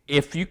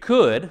 if you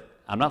could.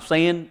 I'm not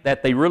saying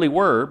that they really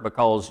were,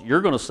 because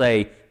you're going to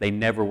say they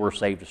never were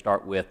saved to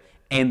start with.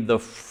 And the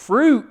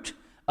fruit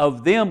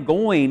of them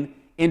going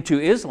into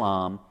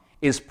Islam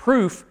is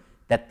proof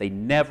that they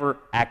never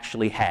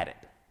actually had it.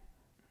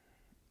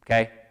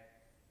 Okay?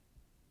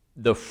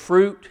 The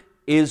fruit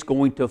is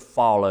going to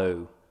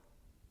follow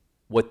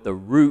what the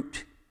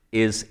root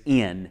is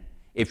in.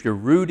 If you're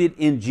rooted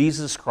in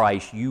Jesus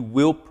Christ, you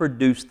will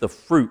produce the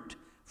fruit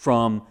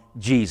from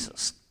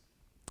Jesus.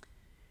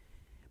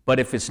 But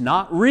if it's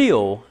not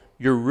real,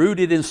 you're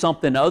rooted in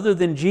something other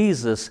than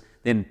Jesus,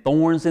 then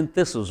thorns and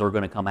thistles are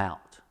going to come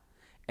out.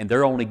 And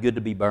they're only good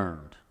to be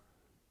burned.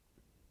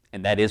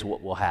 And that is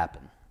what will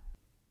happen.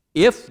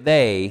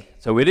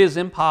 So it is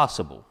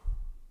impossible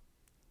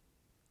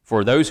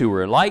for those who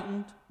were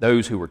enlightened,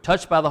 those who were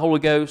touched by the Holy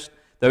Ghost,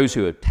 those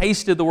who have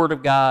tasted the Word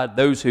of God,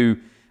 those who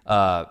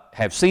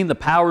have seen the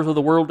powers of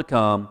the world to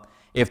come,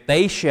 if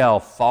they shall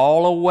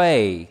fall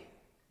away,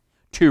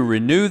 to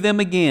renew them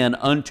again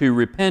unto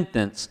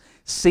repentance,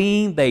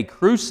 seeing they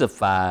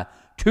crucify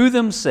to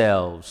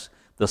themselves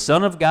the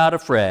Son of God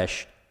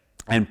afresh,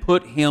 and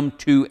put Him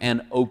to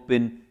an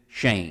open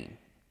shame.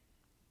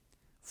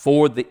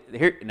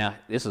 Now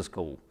this is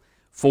cool.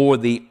 For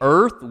the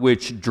earth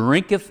which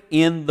drinketh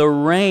in the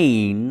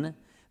rain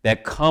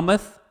that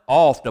cometh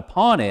oft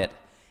upon it,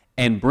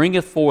 and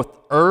bringeth forth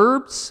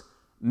herbs,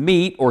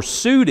 meet or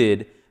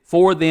suited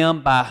for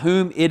them by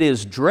whom it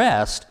is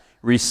dressed,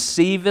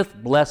 receiveth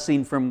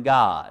blessing from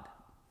God.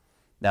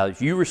 Now,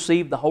 if you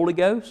receive the Holy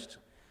Ghost,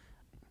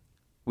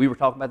 we were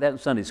talking about that in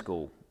Sunday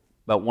school,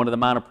 about one of the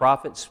minor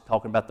prophets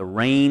talking about the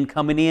rain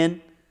coming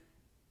in,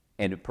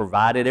 and it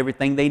provided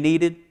everything they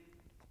needed,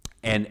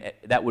 and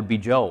that would be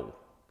Joel,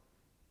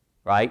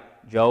 right?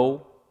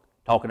 Joel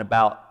talking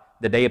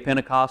about the day of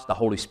Pentecost, the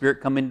Holy Spirit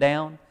coming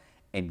down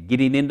and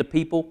getting into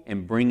people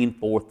and bringing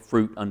forth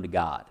fruit unto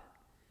God.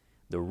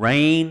 The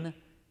rain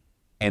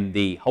and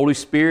the Holy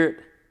Spirit,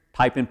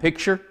 type in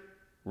picture,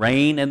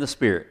 rain and the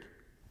Spirit.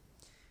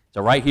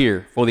 So right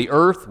here, for the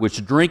earth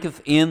which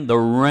drinketh in the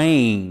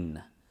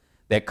rain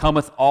that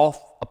cometh off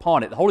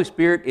upon it. The Holy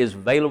Spirit is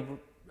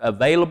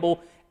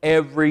available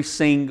every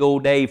single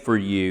day for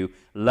you.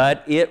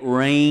 Let it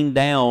rain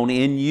down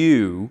in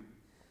you.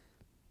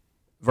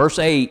 Verse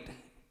 8,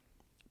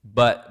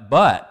 but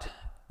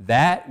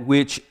that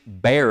which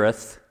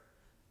beareth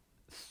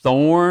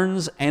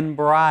thorns and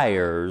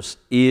briars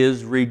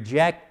is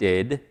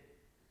rejected,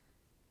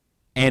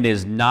 and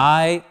is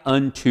nigh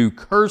unto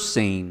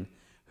cursing,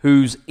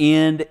 whose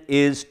end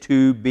is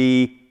to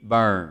be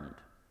burned.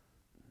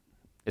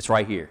 It's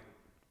right here.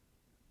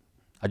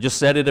 I just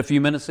said it a few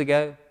minutes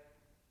ago,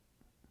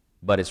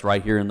 but it's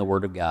right here in the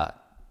Word of God.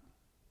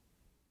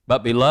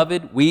 But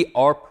beloved, we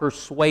are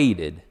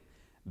persuaded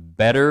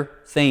better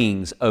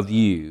things of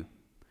you,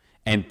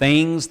 and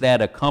things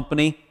that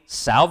accompany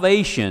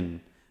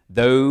salvation,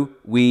 though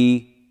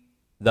we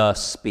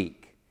thus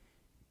speak.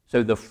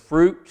 So the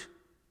fruit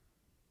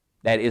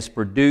that is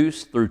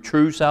produced through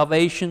true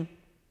salvation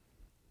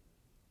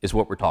is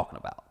what we're talking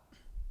about.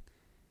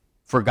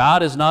 For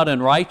God is not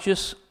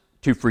unrighteous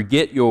to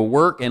forget your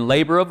work and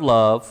labor of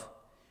love,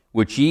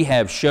 which ye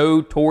have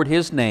showed toward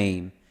his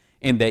name,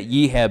 in that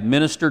ye have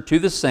ministered to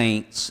the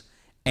saints,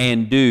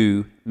 and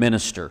do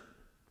minister.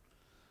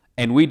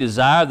 And we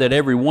desire that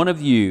every one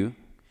of you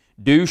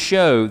do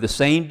show the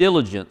same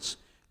diligence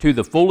to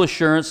the full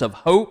assurance of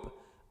hope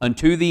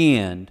unto the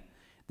end,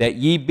 that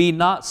ye be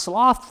not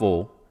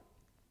slothful,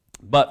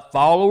 but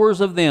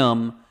followers of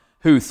them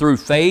who through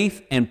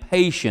faith and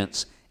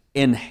patience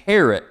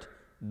inherit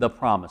the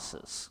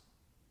promises.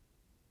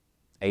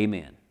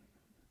 Amen.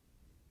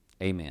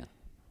 Amen.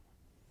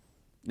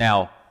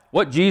 Now,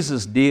 what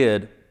Jesus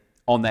did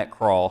on that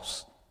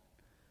cross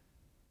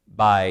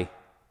by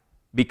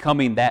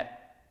becoming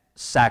that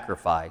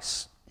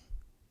sacrifice,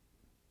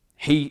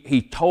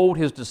 he told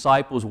his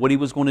disciples what he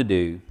was going to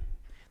do,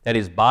 that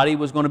his body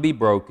was going to be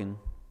broken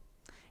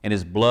and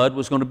his blood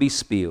was going to be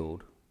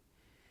spilled.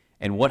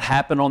 And what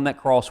happened on that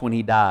cross when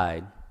he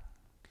died,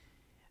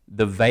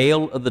 the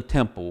veil of the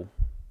temple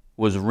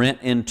was rent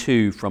in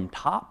two from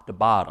top to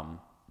bottom,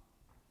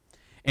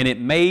 and it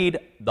made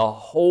the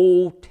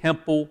whole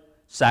temple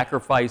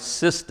sacrifice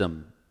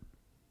system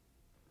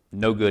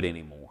no good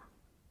anymore.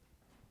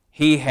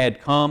 He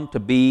had come to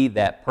be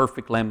that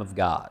perfect Lamb of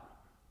God.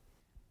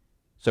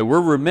 So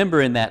we're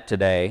remembering that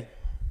today,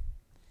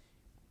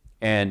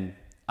 and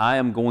I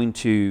am going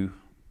to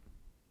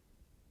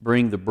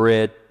bring the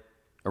bread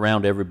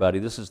around everybody.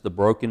 This is the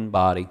broken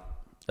body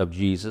of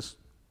Jesus.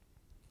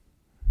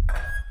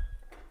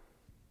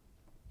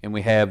 And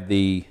we have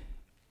the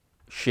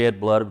shed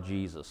blood of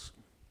Jesus.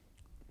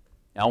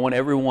 Now, I want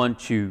everyone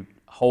to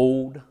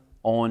hold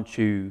on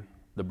to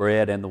the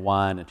bread and the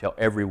wine until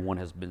everyone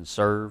has been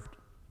served.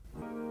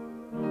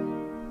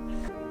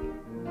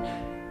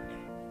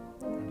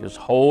 Just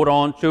hold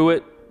on to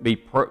it.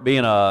 Be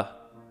in a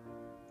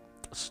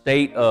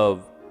state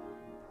of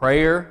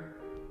prayer.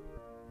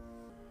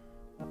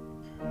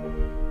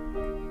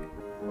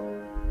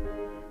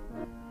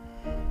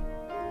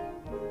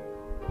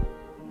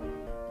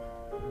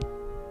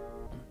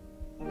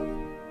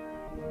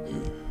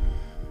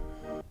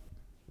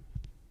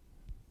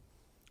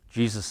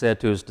 Jesus said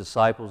to his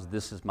disciples,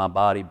 "This is my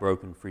body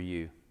broken for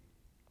you."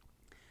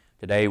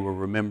 Today we're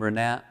remembering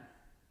that.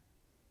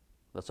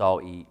 Let's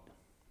all eat.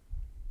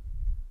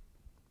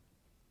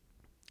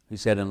 He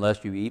said,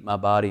 "Unless you eat my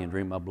body and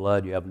drink my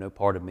blood, you have no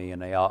part of me."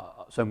 And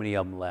so many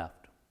of them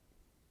left.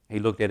 He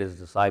looked at his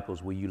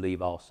disciples, "Will you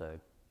leave also?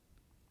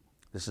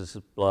 This is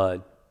his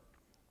blood,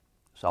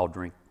 so I'll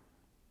drink."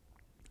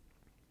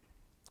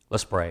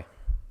 Let's pray.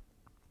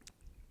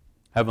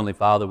 Heavenly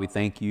Father, we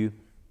thank you.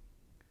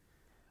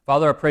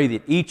 Father, I pray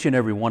that each and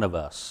every one of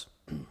us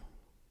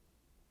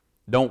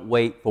don't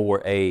wait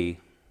for a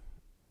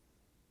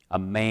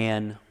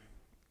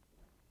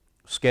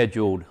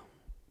man-scheduled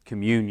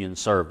communion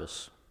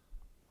service,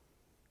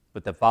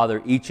 but that,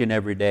 Father, each and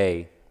every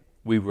day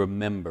we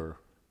remember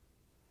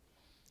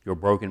your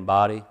broken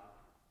body,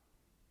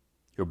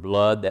 your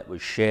blood that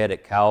was shed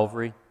at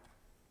Calvary,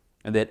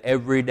 and that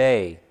every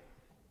day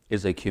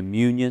is a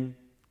communion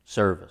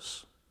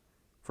service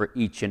for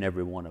each and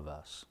every one of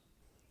us.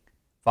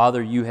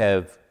 Father, you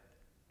have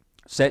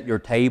set your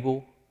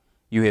table.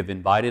 You have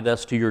invited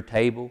us to your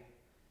table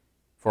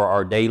for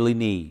our daily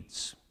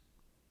needs,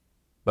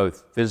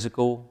 both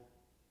physical,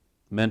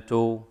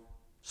 mental,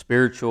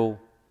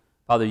 spiritual.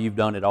 Father, you've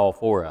done it all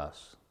for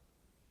us.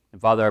 And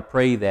Father, I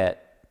pray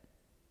that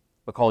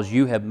because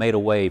you have made a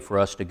way for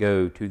us to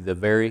go to the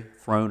very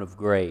throne of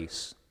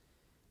grace,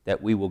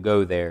 that we will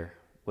go there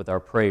with our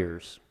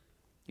prayers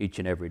each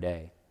and every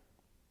day.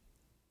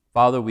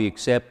 Father, we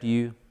accept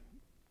you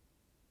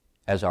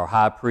as our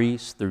high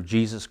priest through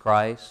Jesus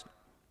Christ.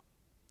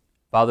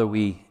 Father,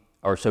 we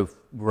are so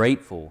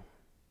grateful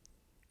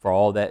for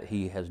all that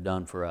he has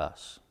done for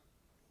us.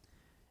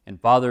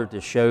 And Father, to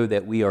show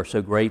that we are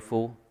so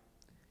grateful,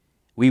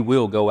 we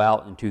will go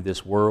out into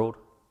this world.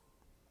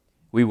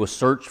 We will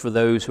search for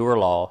those who are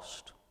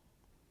lost.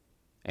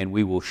 and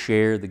we will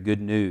share the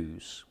good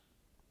news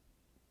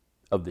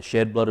of the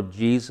shed blood of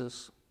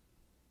Jesus,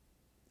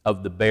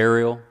 of the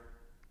burial,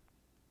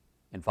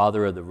 and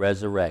Father, of the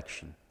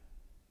resurrection.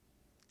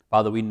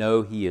 Father, we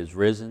know He is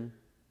risen.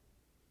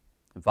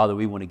 And Father,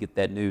 we want to get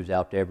that news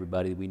out to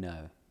everybody we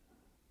know.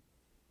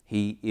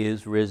 He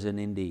is risen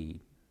indeed.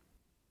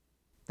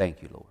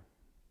 Thank you, Lord.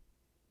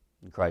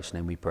 In Christ's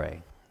name we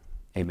pray.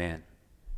 Amen.